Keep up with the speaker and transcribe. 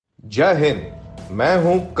जय हिंद। मैं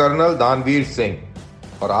हूं कर्नल दानवीर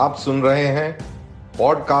सिंह और आप सुन रहे हैं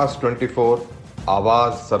पॉडकास्ट 24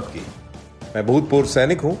 आवाज सबकी। मैं भूतपूर्व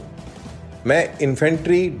सैनिक हूं। मैं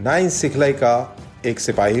इन्फेंट्री 9 सिखलाई का एक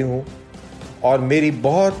सिपाही हूं और मेरी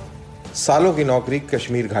बहुत सालों की नौकरी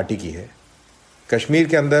कश्मीर घाटी की है। कश्मीर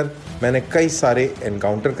के अंदर मैंने कई सारे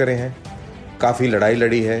एनकाउंटर करे हैं, काफ़ी लड़ाई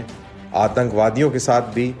लड़ी है, आतंकवादियों के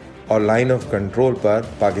साथ भी और लाइन ऑफ कंट्रोल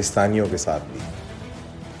पर पाकिस्तानियों के साथ भी।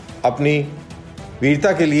 अपनी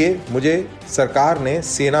वीरता के लिए मुझे सरकार ने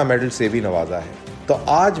सेना मेडल से भी नवाजा है। तो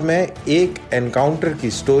आज मैं एक एनकाउंटर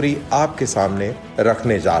की स्टोरी आपके सामने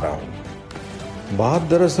रखने जा रहा हूँ। बात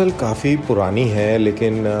दरअसल काफ़ी पुरानी है,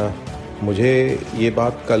 लेकिन मुझे ये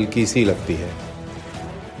बात कल की सी लगती है।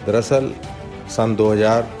 दरअसल सन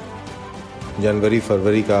 2000 जनवरी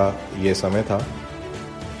फरवरी का ये समय था।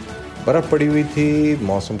 बर्फ़ पड़ी हुई थी,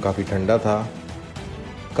 मौसम काफ़ी ठंडा था।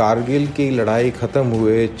 कारगिल की लड़ाई ख़त्म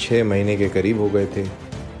हुए 6 महीने के करीब हो गए थे,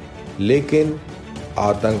 लेकिन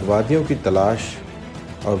आतंकवादियों की तलाश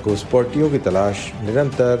और घुसपैठियों की तलाश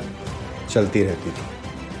निरंतर चलती रहती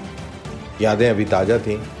थी। यादें अभी ताज़ा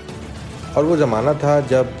थीं और वो ज़माना था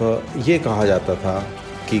जब ये कहा जाता था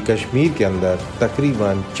कि कश्मीर के अंदर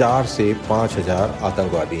तकरीबन 4 से 5 हज़ार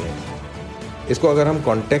आतंकवादी हैं। इसको अगर हम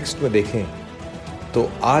कॉन्टेक्स्ट में देखें तो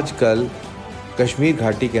आजकल कश्मीर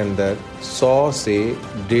घाटी के अंदर 100 से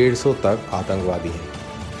 150 तक आतंकवादी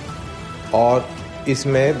हैं और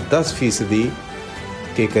इसमें 10%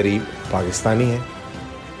 के करीब पाकिस्तानी हैं।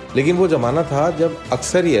 लेकिन वो ज़माना था जब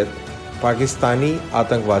अक्सरियत पाकिस्तानी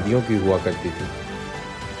आतंकवादियों की हुआ करती थी।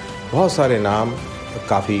 बहुत सारे नाम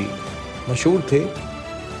काफ़ी मशहूर थे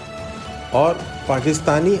और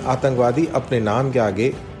पाकिस्तानी आतंकवादी अपने नाम के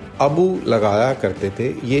आगे अबू लगाया करते थे।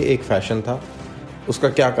 ये एक फ़ैशन था। उसका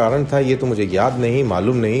क्या कारण था ये तो मुझे याद नहीं,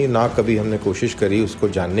 मालूम नहीं, ना कभी हमने कोशिश करी उसको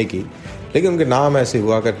जानने की। लेकिन उनके नाम ऐसे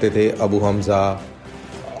हुआ करते थे, अबू हमज़ा,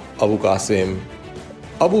 अबू कासिम,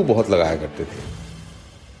 अबू बहुत लगाया करते थे।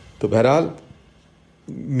 तो बहरहाल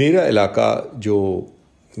मेरा इलाका जो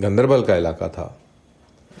दरबल का इलाका था,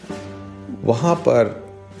 वहाँ पर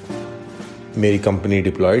मेरी कंपनी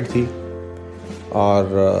डिप्लॉयड थी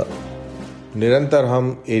और निरंतर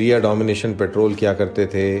हम एरिया डोमिनेशन पेट्रोल किया करते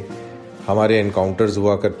थे। हमारे एनकाउंटर्स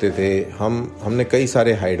हुआ करते थे। हमने कई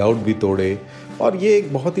सारे हाइड आउट भी तोड़े और ये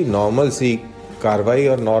एक बहुत ही नॉर्मल सी कार्रवाई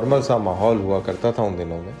और नॉर्मल सा माहौल हुआ करता था उन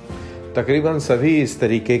दिनों में। तकरीबन सभी इस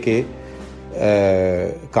तरीके के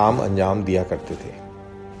काम अंजाम दिया करते थे।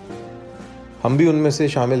 हम भी उनमें से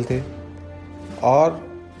शामिल थे और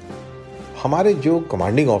हमारे जो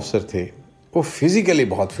कमांडिंग ऑफिसर थे वो फिज़िकली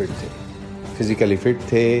बहुत फिट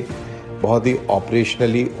थे, बहुत ही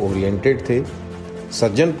ऑपरेशनली ओरिएंटेड थे,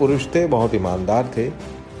 सज्जन पुरुष थे, बहुत ईमानदार थे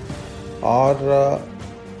और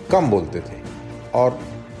कम बोलते थे और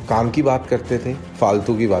काम की बात करते थे,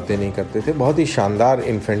 फालतू की बातें नहीं करते थे। बहुत ही शानदार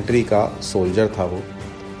इन्फेंट्री का सोल्जर था वो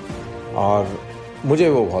और मुझे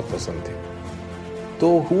वो बहुत पसंद थे।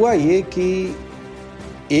 तो हुआ ये कि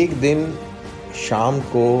एक दिन शाम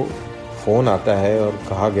को फ़ोन आता है और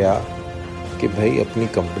कहा गया कि भाई अपनी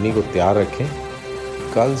कंपनी को तैयार रखें,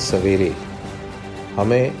 कल सवेरे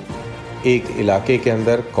हमें एक इलाके के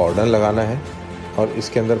अंदर कॉर्डन लगाना है और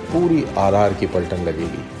इसके अंदर पूरी आरआर की पलटन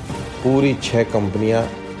लगेगी। पूरी 6 कंपनियां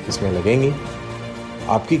इसमें लगेंगी,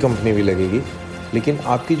 आपकी कंपनी भी लगेगी, लेकिन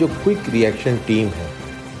आपकी जो क्विक रिएक्शन टीम है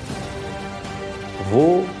वो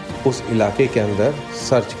उस इलाके के अंदर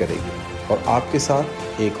सर्च करेगी और आपके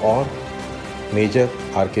साथ एक और मेजर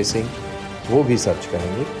आर.के. सिंह वो भी सर्च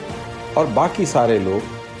करेंगे और बाकी सारे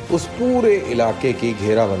लोग उस पूरे इलाके की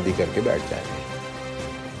घेराबंदी करके बैठ जाएंगे।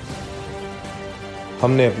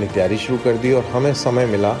 हमने अपनी तैयारी शुरू कर दी और हमें समय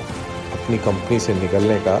मिला अपनी कंपनी से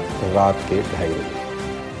निकलने का रात के 2:30 बजे।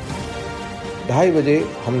 2:30 बजे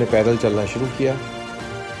हमने पैदल चलना शुरू किया।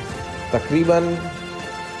 तकरीबन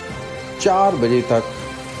 4 बजे तक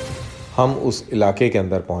हम उस इलाके के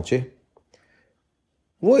अंदर पहुंचे।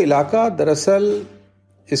 वो इलाका दरअसल,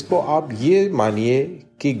 इसको आप ये मानिए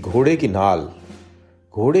कि घोड़े की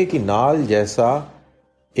नाल जैसा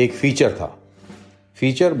एक फीचर था।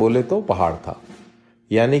 फीचर बोले तो पहाड़ था,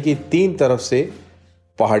 यानी कि 3 तरफ से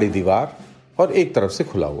पहाड़ी दीवार और एक तरफ से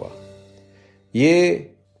खुला हुआ। ये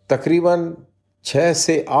तकरीबन 6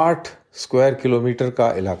 से 8 स्क्वायर किलोमीटर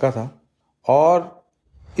का इलाका था और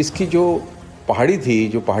इसकी जो पहाड़ी थी,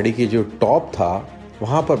 जो पहाड़ी की जो टॉप था,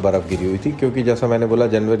 वहाँ पर बर्फ़ गिरी हुई थी, क्योंकि जैसा मैंने बोला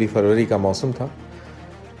जनवरी फरवरी का मौसम था।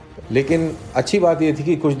 लेकिन अच्छी बात ये थी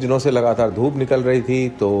कि कुछ दिनों से लगातार धूप निकल रही थी,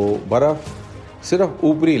 तो बर्फ़ सिर्फ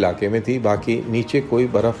ऊपरी इलाके में थी, बाकी नीचे कोई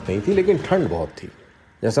बर्फ़ नहीं थी, लेकिन ठंड बहुत थी।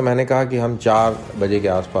 जैसा मैंने कहा कि हम 4 बजे के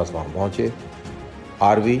आसपास वहाँ पहुँचे।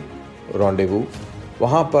 आरवी रॉन्डेवू,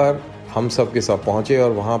 वहाँ पर हम सब के सब पहुँचे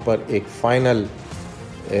और वहाँ पर एक फ़ाइनल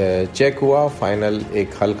चेक हुआ, फाइनल एक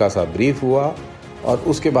हल्का सा ब्रीफ हुआ और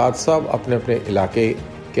उसके बाद सब अपने अपने इलाके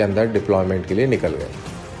के अंदर डिप्लॉयमेंट के लिए निकल गए।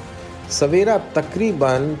 सवेरा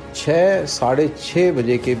तकरीबन 6 साढ़े 6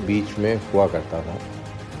 बजे के बीच में हुआ करता था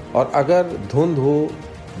और अगर धुंध हो,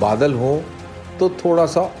 बादल हो तो थोड़ा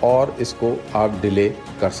सा और इसको आप डिले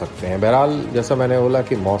कर सकते हैं। बहरहाल जैसा मैंने बोला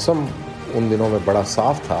कि मौसम उन दिनों में बड़ा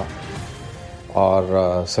साफ़ था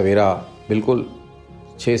और सवेरा बिल्कुल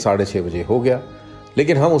 6 साढ़े 6 बजे हो गया,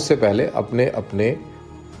 लेकिन हम उससे पहले अपने अपने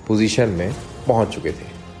पोजीशन में पहुंच चुके थे।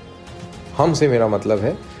 हम से मेरा मतलब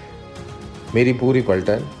है मेरी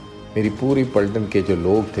पूरी पलटन के जो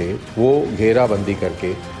लोग थे वो घेराबंदी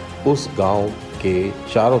करके उस गांव के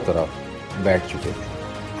चारों तरफ बैठ चुके थे।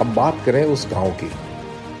 अब बात करें उस गांव की।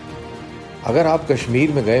 अगर आप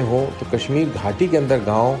कश्मीर में गए हो तो कश्मीर घाटी के अंदर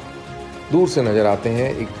गांव दूर से नज़र आते हैं।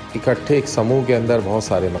 इकट्ठे एक समूह के अंदर बहुत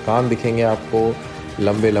सारे मकान दिखेंगे आपको,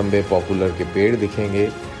 लंबे लंबे पॉपुलर के पेड़ दिखेंगे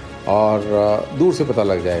और दूर से पता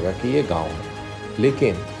लग जाएगा कि ये गांव है।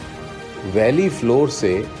 लेकिन वैली फ्लोर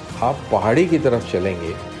से आप पहाड़ी की तरफ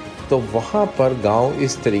चलेंगे तो वहाँ पर गांव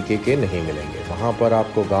इस तरीके के नहीं मिलेंगे। वहाँ पर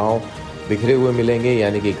आपको गांव बिखरे हुए मिलेंगे,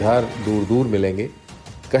 यानी कि घर दूर दूर मिलेंगे।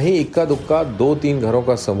 कहीं इक्का दुक्का 2-3 घरों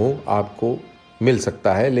का समूह आपको मिल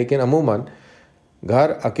सकता है, लेकिन अमूमन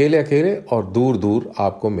घर अकेले अकेले और दूर दूर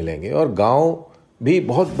आपको मिलेंगे और गांव भी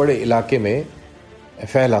बहुत बड़े इलाके में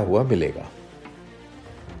फैला हुआ मिलेगा।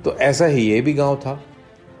 तो ऐसा ही ये भी गांव था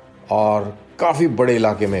और काफ़ी बड़े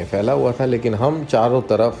इलाके में फैला हुआ था, लेकिन हम चारों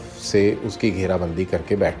तरफ से उसकी घेराबंदी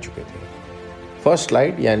करके बैठ चुके थे। फर्स्ट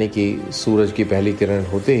लाइट यानी कि सूरज की पहली किरण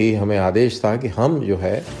होते ही हमें आदेश था कि हम जो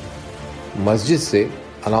है मस्जिद से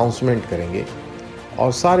अनाउंसमेंट करेंगे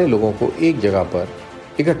और सारे लोगों को एक जगह पर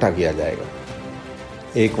इकट्ठा किया जाएगा।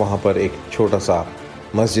 एक वहाँ पर एक छोटा सा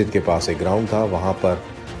मस्जिद के पास एक ग्राउंड था, वहाँ पर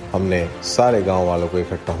हमने सारे गांव वालों को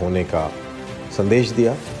इकट्ठा होने का संदेश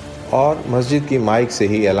दिया और मस्जिद की माइक से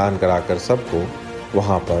ही ऐलान कराकर सबको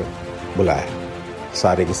वहाँ पर बुलाया।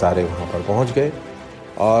 सारे के सारे वहाँ पर पहुँच गए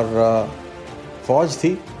और फ़ौज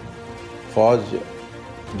थी। फ़ौज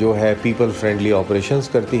जो है पीपल फ्रेंडली ऑपरेशंस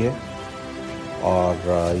करती है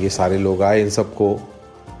और ये सारे लोग आए। इन सबको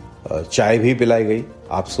चाय भी पिलाई गई।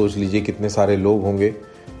 आप सोच लीजिए कितने सारे लोग होंगे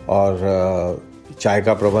और चाय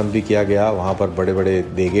का प्रबंध भी किया गया। वहाँ पर बड़े बड़े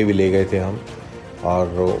देगे भी ले गए थे हम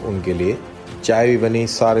और उनके लिए चाय भी बनी।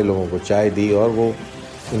 सारे लोगों को चाय दी और वो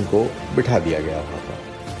उनको बिठा दिया गया वहाँ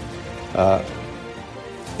पर।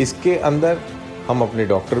 इसके अंदर हम अपने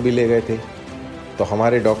डॉक्टर भी ले गए थे, तो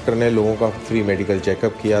हमारे डॉक्टर ने लोगों का फ्री मेडिकल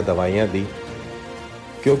चेकअप किया, दवाइयाँ दी,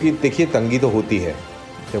 क्योंकि देखिए तंगी तो होती है।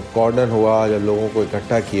 जब कॉर्डन हुआ, जब लोगों को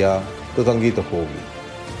इकट्ठा किया तो तंगी तो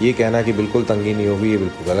होगी। ये कहना कि बिल्कुल तंगी नहीं होगी, ये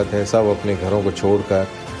बिल्कुल गलत है। सब अपने घरों को छोड़कर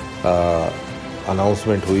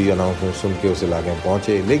अनाउंसमेंट हुई, अनाउंसमेंट सुन के उस इलाके में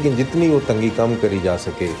पहुँचे, लेकिन जितनी वो तंगी कम करी जा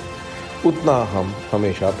सके उतना हम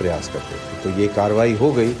हमेशा प्रयास करते थे। तो ये कार्रवाई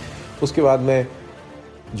हो गई। उसके बाद में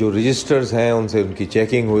जो रजिस्टर्स हैं उनसे उनकी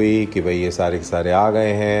चेकिंग हुई कि भाई ये सारे के सारे आ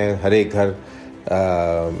गए हैं। हर एक घर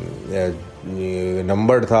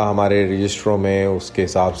नंबर था हमारे रजिस्टरों में, उसके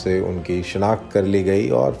हिसाब से उनकी शिनाख्त कर ली गई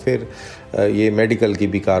और फिर ये मेडिकल की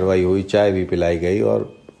भी कार्रवाई हुई, चाय भी पिलाई गई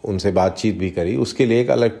और उनसे बातचीत भी करी। उसके लिए एक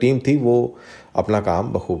अलग टीम थी, वो अपना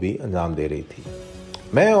काम बखूबी अंजाम दे रही थी।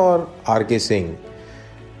 मैं और RK सिंह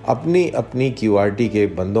अपनी अपनी QRT के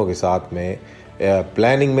बंदों के साथ में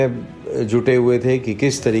प्लानिंग में जुटे हुए थे कि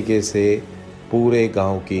किस तरीके से पूरे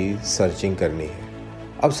गांव की सर्चिंग करनी है।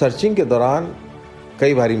 अब सर्चिंग के दौरान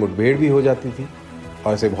कई बारी मुठभेड़ भी हो जाती थी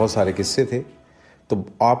और ऐसे बहुत सारे किस्से थे, तो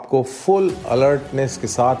आपको फुल अलर्टनेस के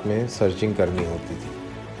साथ में सर्चिंग करनी होती थी।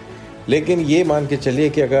 लेकिन ये मान के चलिए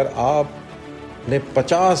कि अगर आपने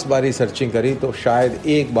 50 बारी सर्चिंग करी तो शायद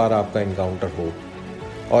एक बार आपका इनकाउंटर हो,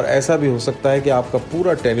 और ऐसा भी हो सकता है कि आपका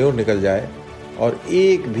पूरा टेन्योर निकल जाए और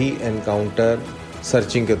एक भी एनकाउंटर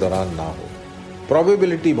सर्चिंग के दौरान ना हो।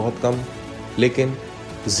 प्रोबेबिलिटी बहुत कम, लेकिन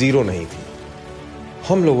ज़ीरो नहीं थी।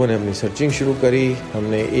 हम लोगों ने अपनी सर्चिंग शुरू करी।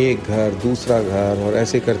 हमने एक घर, दूसरा घर और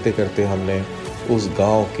ऐसे करते करते हमने उस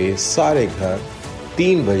गांव के सारे घर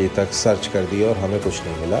 3 बजे तक सर्च कर दिए और हमें कुछ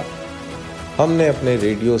नहीं मिला। हमने अपने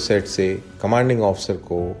रेडियो सेट से कमांडिंग ऑफिसर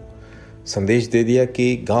को संदेश दे दिया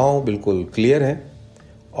कि गांव बिल्कुल क्लियर है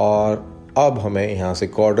और अब हमें यहाँ से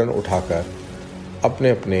कॉर्डन उठाकर अपने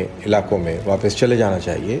अपने इलाकों में वापस चले जाना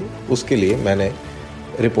चाहिए। उसके लिए मैंने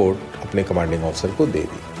रिपोर्ट अपने कमांडिंग ऑफिसर को दे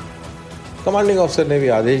दी। कमांडिंग ऑफिसर ने भी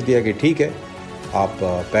आदेश दिया कि ठीक है, आप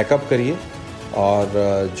पैकअप करिए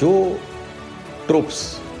और जो ट्रुप्स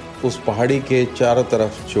उस पहाड़ी के चारों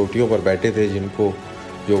तरफ चोटियों पर बैठे थे, जिनको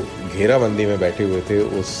जो घेराबंदी में बैठे हुए थे,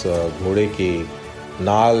 उस घोड़े की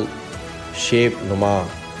नाल शेप नुमा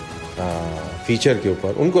फीचर के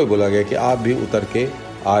ऊपर उनको ही बोला गया कि आप भी उतर के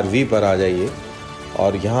आरवी पर आ जाइए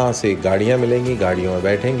और यहाँ से गाड़ियाँ मिलेंगी, गाड़ियों में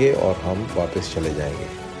बैठेंगे और हम वापस चले जाएंगे।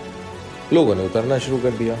 लोगों ने उतरना शुरू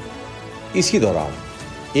कर दिया। इसी दौरान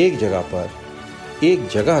एक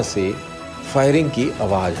जगह से फायरिंग की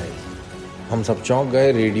आवाज़ आई। हम सब चौंक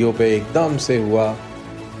गए। रेडियो पे एकदम से हुआ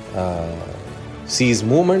सीज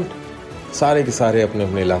मूवमेंट। सारे के सारे अपने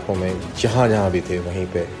अपने इलाकों में जहाँ भी थे वहीं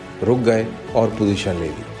पे रुक गए और पोजीशन ले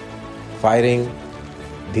ली। फायरिंग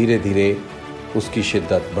धीरे धीरे उसकी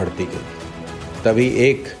शिद्दत बढ़ती गई। तभी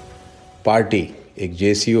एक पार्टी, एक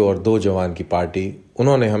जेसीओ और 2 जवान की पार्टी,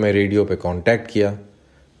 उन्होंने हमें रेडियो पे कांटेक्ट किया।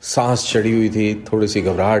 सांस चढ़ी हुई थी, थोड़ी सी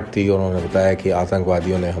घबराहट थी और उन्होंने बताया कि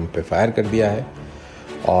आतंकवादियों ने हम पे फायर कर दिया है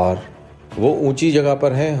और वो ऊंची जगह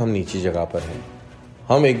पर हैं, हम नीची जगह पर हैं।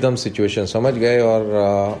 हम एकदम सिचुएशन समझ गए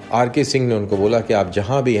और आर.के. सिंह ने उनको बोला कि आप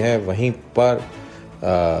जहाँ भी हैं वहीं पर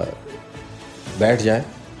बैठ जाएं,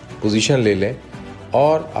 पोजीशन ले लें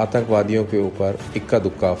और आतंकवादियों के ऊपर इक्का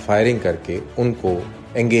दुक्का फायरिंग करके उनको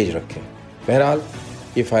एंगेज रखें। बहरहाल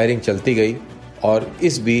ये फायरिंग चलती गई और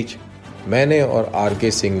इस बीच मैंने और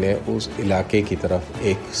आर.के. सिंह ने उस इलाके की तरफ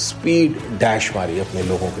एक स्पीड डैश मारी अपने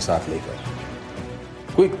लोगों के साथ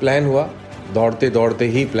लेकर। क्विक प्लान हुआ, दौड़ते दौड़ते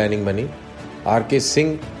ही प्लानिंग बनी। आर.के.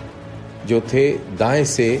 सिंह जो थे दाएं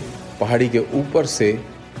से पहाड़ी के ऊपर से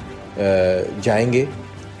जाएंगे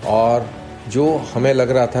और जो हमें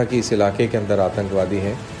लग रहा था कि इस इलाके के अंदर आतंकवादी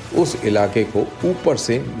हैं, उस इलाके को ऊपर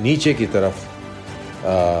से नीचे की तरफ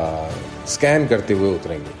स्कैन करते हुए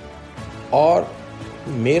उतरेंगे। और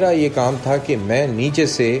मेरा ये काम था कि मैं नीचे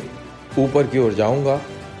से ऊपर की ओर जाऊंगा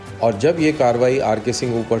और जब ये कार्रवाई आर.के.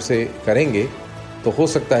 सिंह ऊपर से करेंगे तो हो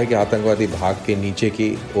सकता है कि आतंकवादी भाग के नीचे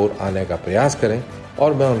की ओर आने का प्रयास करें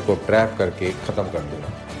और मैं उनको ट्रैप करके ख़त्म कर दूंगा।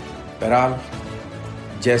 बहरहाल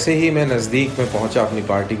जैसे ही मैं नज़दीक में पहुंचा अपनी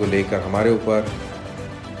पार्टी को लेकर, हमारे ऊपर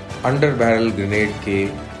अंडर बैरल ग्रेनेड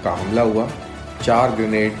का हमला हुआ। 4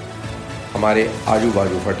 ग्रेनेड हमारे आजू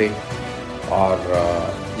बाजू फटे और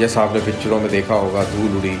जैसा आपने पिक्चरों में देखा होगा,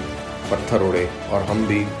 धूल उड़ी, पत्थर उड़े और हम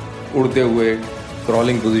भी उड़ते हुए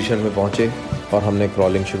क्रॉलिंग पोजीशन में पहुंचे और हमने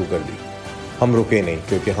क्रॉलिंग शुरू कर दी। हम रुके नहीं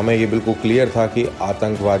क्योंकि हमें ये बिल्कुल क्लियर था कि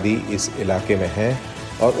आतंकवादी इस इलाके में हैं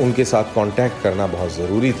और उनके साथ कांटेक्ट करना बहुत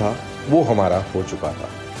ज़रूरी था। वो हमारा हो चुका था,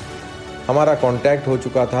 हमारा कांटेक्ट हो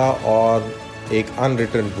चुका था और एक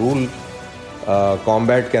अनरिटन रूल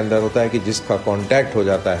कॉम्बैट के अंदर होता है कि जिसका कांटेक्ट हो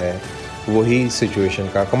जाता है वही सिचुएशन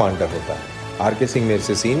का कमांडर होता है। आर.के. सिंह मेरे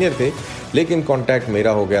से सीनियर थे लेकिन कांटेक्ट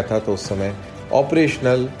मेरा हो गया था, तो उस समय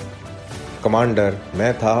ऑपरेशनल कमांडर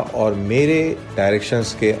मैं था और मेरे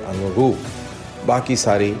डायरेक्शंस के अनुरूप बाकी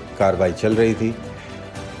सारी कार्रवाई चल रही थी।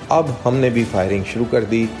 अब हमने भी फायरिंग शुरू कर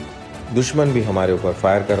दी। दुश्मन भी हमारे ऊपर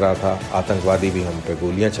फायर कर रहा था, आतंकवादी भी हम पे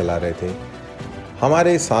गोलियां चला रहे थे।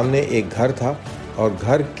 हमारे सामने एक घर था और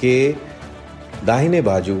घर के दाहिने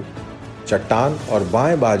बाजू चट्टान और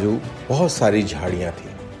बाएं बाजू बहुत सारी झाड़ियां थी।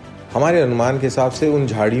 हमारे अनुमान के हिसाब से उन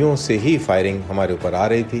झाड़ियों से ही फायरिंग हमारे ऊपर आ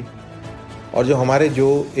रही थी और जो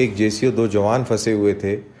एक जेसीओ 2 जवान फंसे हुए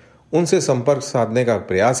थे उनसे संपर्क साधने का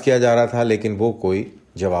प्रयास किया जा रहा था, लेकिन वो कोई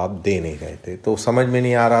जवाब दे नहीं रहे थे। तो समझ में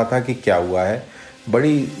नहीं आ रहा था कि क्या हुआ है।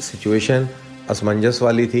 बड़ी सिचुएशन असमंजस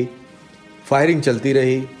वाली थी। फायरिंग चलती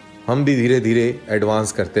रही, हम भी धीरे धीरे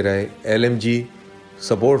एडवांस करते रहे। LMG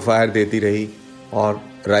सपोर्ट फायर देती रही और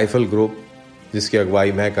राइफल ग्रुप जिसकी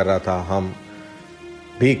अगुवाई मैं कर रहा था, हम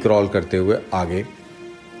भी क्रॉल करते हुए आगे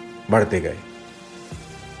बढ़ते गए।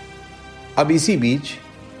 अब इसी बीच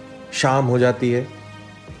शाम हो जाती है।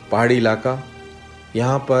 पहाड़ी इलाका,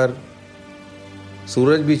 यहाँ पर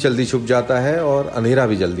सूरज भी जल्दी छुप जाता है और अंधेरा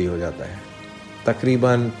भी जल्दी हो जाता है।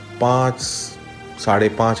 तकरीबन 5,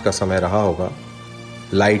 5:30 का समय रहा होगा।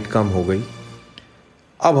 लाइट कम हो गई।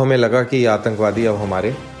 अब हमें लगा कि ये आतंकवादी अब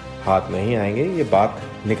हमारे हाथ में ही आएंगे, ये बात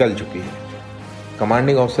निकल चुकी है।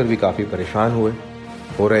 कमांडिंग ऑफिसर भी काफ़ी परेशान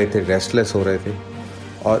हो रहे थे, रेस्टलेस हो रहे थे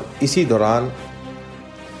और इसी दौरान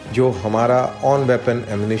जो हमारा ऑन वेपन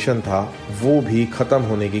एम्युनिशन था वो भी ख़त्म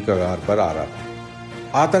होने की कगार पर आ रहा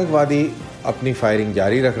था। आतंकवादी अपनी फायरिंग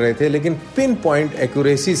जारी रख रहे थे, लेकिन पिन पॉइंट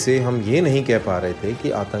एक्यूरेसी से हम ये नहीं कह पा रहे थे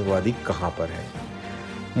कि आतंकवादी कहाँ पर है।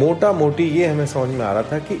 मोटा मोटी ये हमें समझ में आ रहा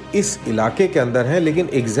था कि इस इलाके के अंदर है, लेकिन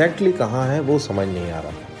एग्जैक्टली कहाँ है वो समझ नहीं आ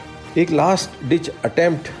रहा था। एक लास्ट डिच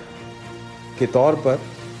अटेम्प्ट के तौर पर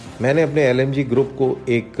मैंने अपने LMG ग्रुप को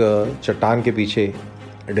एक चट्टान के पीछे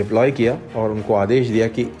डिप्लॉय किया और उनको आदेश दिया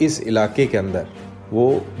कि इस इलाके के अंदर वो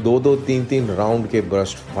 2-2, 3-3 राउंड के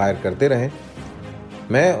बर्स्ट फायर करते रहें।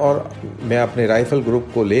 मैं अपने राइफल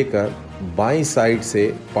ग्रुप को लेकर बाईं साइड से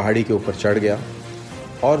पहाड़ी के ऊपर चढ़ गया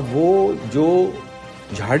और वो जो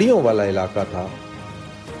झाड़ियों वाला इलाका था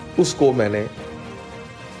उसको मैंने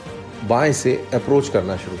बाएं से अप्रोच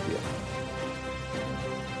करना शुरू किया।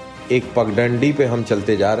 एक पगडंडी पे हम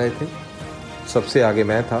चलते जा रहे थे। सबसे आगे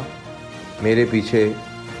मैं था, मेरे पीछे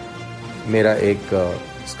मेरा एक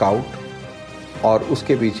स्काउट और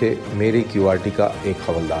उसके पीछे मेरी क्यूआरटी का एक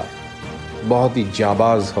हवलदार, बहुत ही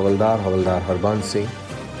जाबाज हवलदार हरबंस सिंह,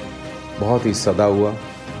 बहुत ही सदा हुआ,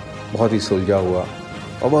 बहुत ही सुलझा हुआ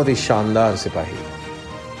और बहुत ही शानदार सिपाही।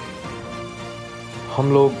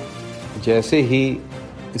 हम लोग जैसे ही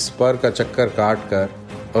इस पर का चक्कर काट कर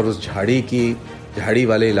और उस झाड़ी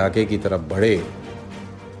वाले इलाके की तरफ बढ़े,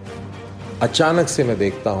 अचानक से मैं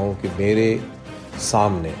देखता हूं कि मेरे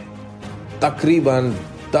सामने तकरीबन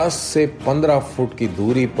 10 से 15 फुट की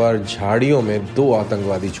दूरी पर झाड़ियों में 2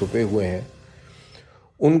 आतंकवादी छुपे हुए हैं।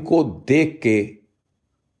 उनको देख के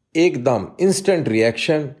एकदम इंस्टेंट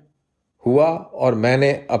रिएक्शन हुआ और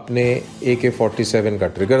मैंने अपने AK-47 का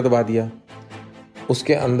ट्रिगर दबा दिया।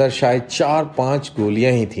 उसके अंदर शायद 4-5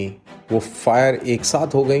 गोलियां ही थीं, वो फायर एक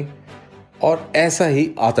साथ हो गई और ऐसा ही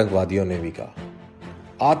आतंकवादियों ने भी कहा।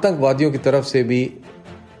 आतंकवादियों की तरफ से भी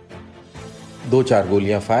 2-4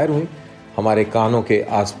 गोलियां फायर हुई, हमारे कानों के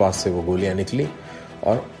आसपास से वो गोलियां निकली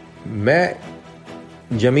और मैं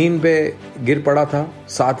जमीन पे गिर पड़ा था।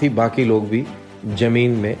 साथ ही बाकी लोग भी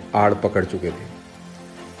जमीन में आड़ पकड़ चुके थे।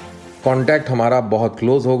 कांटेक्ट हमारा बहुत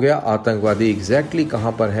क्लोज हो गया। आतंकवादी एग्जैक्टली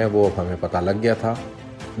कहां पर हैं वो अब हमें पता लग गया था।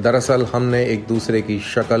 दरअसल हमने एक दूसरे की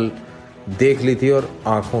शक्ल देख ली थी और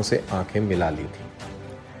आंखों से आंखें मिला ली थी।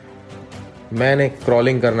 मैंने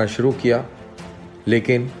क्रॉलिंग करना शुरू किया,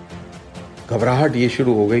 लेकिन घबराहट ये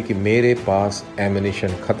शुरू हो गई कि मेरे पास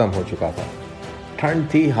एमिनिशन खत्म हो चुका था। ठंड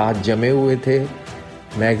थी, हाथ जमे हुए थे,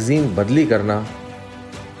 मैगजीन बदली करना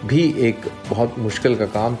भी एक बहुत मुश्किल का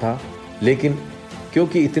काम था। लेकिन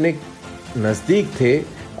क्योंकि इतने नज़दीक थे,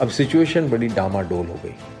 अब सिचुएशन बड़ी डामाडोल हो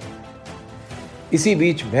गई। इसी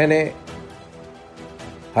बीच मैंने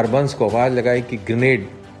हरबंस को आवाज़ लगाई कि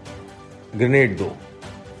ग्रेनेड दो।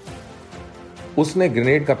 उसने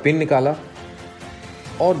ग्रेनेड का पिन निकाला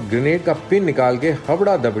और ग्रेनेड का पिन निकाल के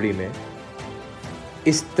हबड़ा दबड़ी में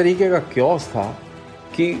इस तरीके का क्योस था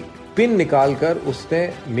कि पिन निकालकर उसने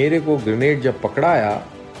मेरे को ग्रेनेड जब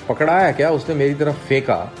पकड़ाया क्या, उसने मेरी तरफ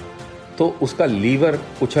फेंका तो उसका लीवर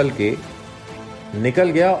उछल के निकल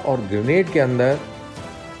गया और ग्रेनेड के अंदर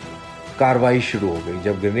कार्रवाई शुरू हो गई।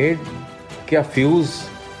 जब ग्रेनेड का फ्यूज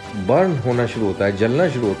बर्न होना शुरू होता है, जलना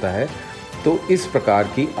शुरू होता है, तो इस प्रकार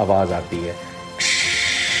की आवाज आती है।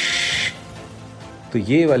 तो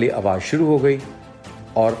ये वाली आवाज शुरू हो गई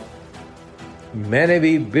और मैंने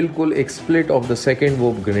भी बिल्कुल एक स्प्लिट ऑफ द सेकेंड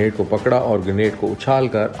वो ग्रेनेड को पकड़ा और ग्रेनेड को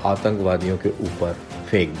उछालकर आतंकवादियों के ऊपर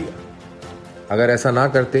फेंक दिया। अगर ऐसा ना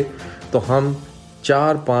करते तो हम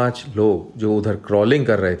 4-5 लोग जो उधर क्रॉलिंग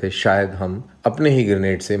कर रहे थे, शायद हम अपने ही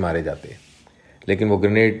ग्रेनेड से मारे जाते। लेकिन वो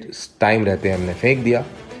ग्रेनेड टाइम रहते हमने फेंक दिया,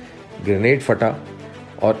 ग्रेनेड फटा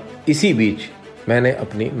और इसी बीच मैंने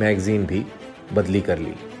अपनी मैगजीन भी बदली कर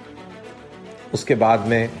ली। उसके बाद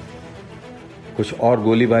में कुछ और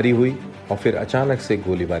गोलीबारी हुई और फिर अचानक से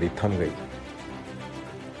गोलीबारी थम गई।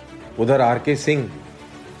 उधर RK सिंह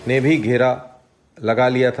ने भी घेरा लगा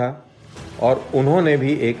लिया था और उन्होंने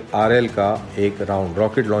भी एक RL का एक राउंड,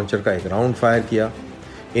 रॉकेट लॉन्चर का एक राउंड फायर किया।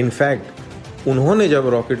 इनफैक्ट उन्होंने जब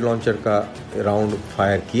रॉकेट लॉन्चर का राउंड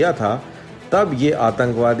फायर किया था तब ये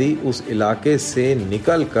आतंकवादी उस इलाके से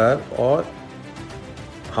निकलकर और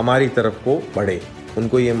हमारी तरफ को बढ़े।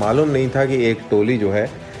 उनको ये मालूम नहीं था कि एक टोली जो है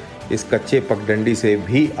इस कच्चे पगडंडी से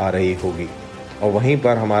भी आ रही होगी। और वहीं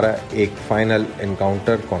पर हमारा एक फाइनल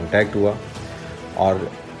एनकाउंटर कांटेक्ट हुआ और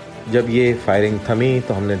जब ये फायरिंग थमी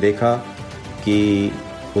तो हमने देखा कि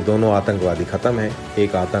वो दोनों आतंकवादी ख़त्म हैं।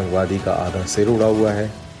 एक आतंकवादी का आधा सिर उड़ा हुआ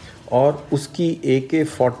है और उसकी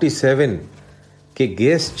AK-47 के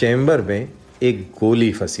गैस चैम्बर में एक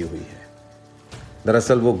गोली फंसी हुई है।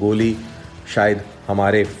 दरअसल वो गोली शायद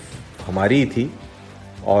हमारी थी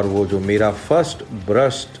और वो जो मेरा फर्स्ट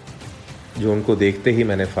ब्रस्ट जो उनको देखते ही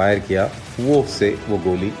मैंने फायर किया वो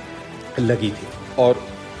गोली लगी थी और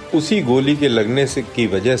उसी गोली के लगने से की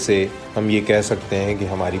वजह से हम ये कह सकते हैं कि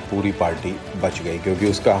हमारी पूरी पार्टी बच गई, क्योंकि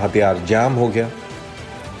उसका हथियार जाम हो गया।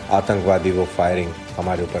 आतंकवादी वो फायरिंग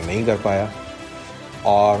हमारे ऊपर नहीं कर पाया।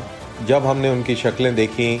 और जब हमने उनकी शक्लें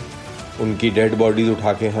देखी, उनकी डेड बॉडीज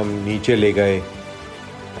उठा के हम नीचे ले गए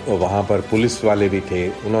और वहाँ पर पुलिस वाले भी थे,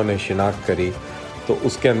 उन्होंने शिनाख्त करी तो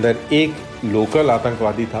उसके अंदर एक लोकल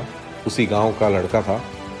आतंकवादी था, उसी गांव का लड़का था,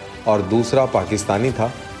 और दूसरा पाकिस्तानी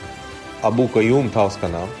था, अबू कयूम था उसका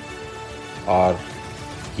नाम। और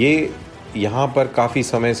ये यहाँ पर काफ़ी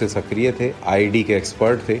समय से सक्रिय थे, आईडी के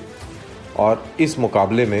एक्सपर्ट थे और इस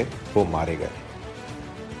मुकाबले में वो मारे गए।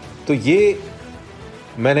 तो ये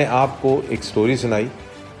मैंने आपको एक स्टोरी सुनाई,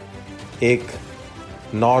 एक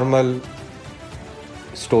नॉर्मल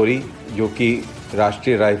स्टोरी जो कि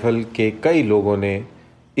राष्ट्रीय राइफल के कई लोगों ने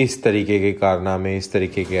इस तरीके के कारनामे, इस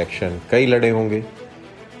तरीके के एक्शन कई लड़े होंगे।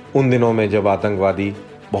 उन दिनों में जब आतंकवादी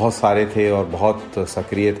बहुत सारे थे और बहुत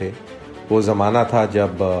सक्रिय थे, वो ज़माना था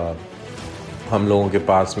जब हम लोगों के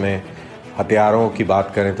पास में हथियारों की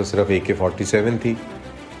बात करें तो सिर्फ AK-47 थी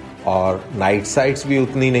और नाइट साइट्स भी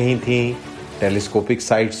उतनी नहीं थी, टेलीस्कोपिक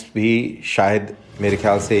साइट्स भी शायद मेरे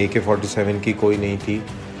ख्याल से AK-47 की कोई नहीं थी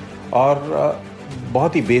और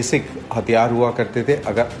बहुत ही बेसिक हथियार हुआ करते थे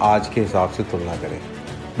अगर आज के हिसाब से तुलना करें।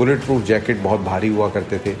 बुलेट प्रूफ जैकेट बहुत भारी हुआ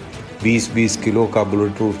करते थे, 20-20 किलो का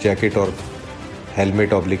बुलेट प्रूफ जैकेट और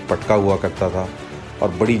हेलमेट ऑब्लिक पटका हुआ करता था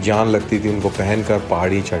और बड़ी जान लगती थी उनको पहनकर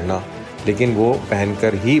पहाड़ी चढ़ना, लेकिन वो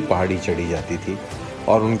पहनकर ही पहाड़ी चढ़ी जाती थी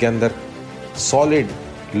और उनके अंदर सॉलिड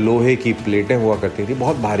लोहे की प्लेटें हुआ करती थी,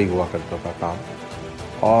 बहुत भारी हुआ करता था काम।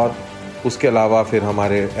 और उसके अलावा फिर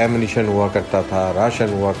हमारे एमुनिशन हुआ करता था,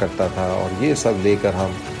 राशन हुआ करता था और ये सब लेकर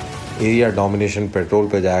हम एरिया डोमिनेशन पेट्रोल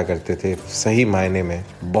पे जाया करते थे। सही मायने में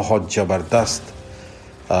बहुत ज़बरदस्त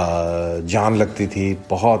जान लगती थी,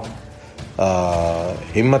 बहुत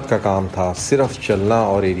हिम्मत का काम था। सिर्फ चलना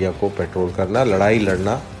और एरिया को पेट्रोल करना, लड़ाई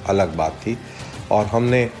लड़ना अलग बात थी और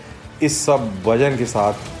हमने इस सब वजन के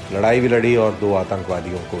साथ लड़ाई भी लड़ी और 2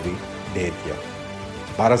 आतंकवादियों को भी ढेर किया।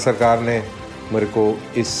 भारत सरकार ने मेरे को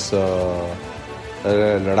इस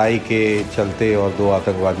लड़ाई के चलते और 2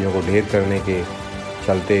 आतंकवादियों को ढेर करने के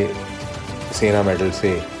चलते सेना मेडल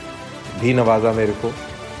से भी नवाजा मेरे को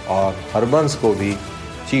और हरबंस को भी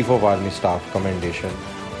chief of army staff commendation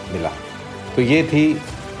मिला। तो ये थी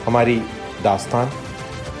हमारी दास्तान,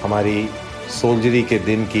 हमारी सोल्जरी के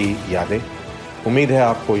दिन की यादें। उम्मीद है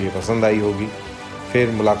आपको ये पसंद आई होगी। फिर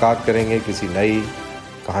मुलाकात करेंगे किसी नई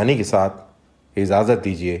कहानी के साथ। इजाज़त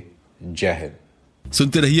दीजिए। जय हिंद।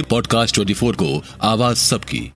 सुनते रहिए पॉडकास्ट 24 को, आवाज सबकी।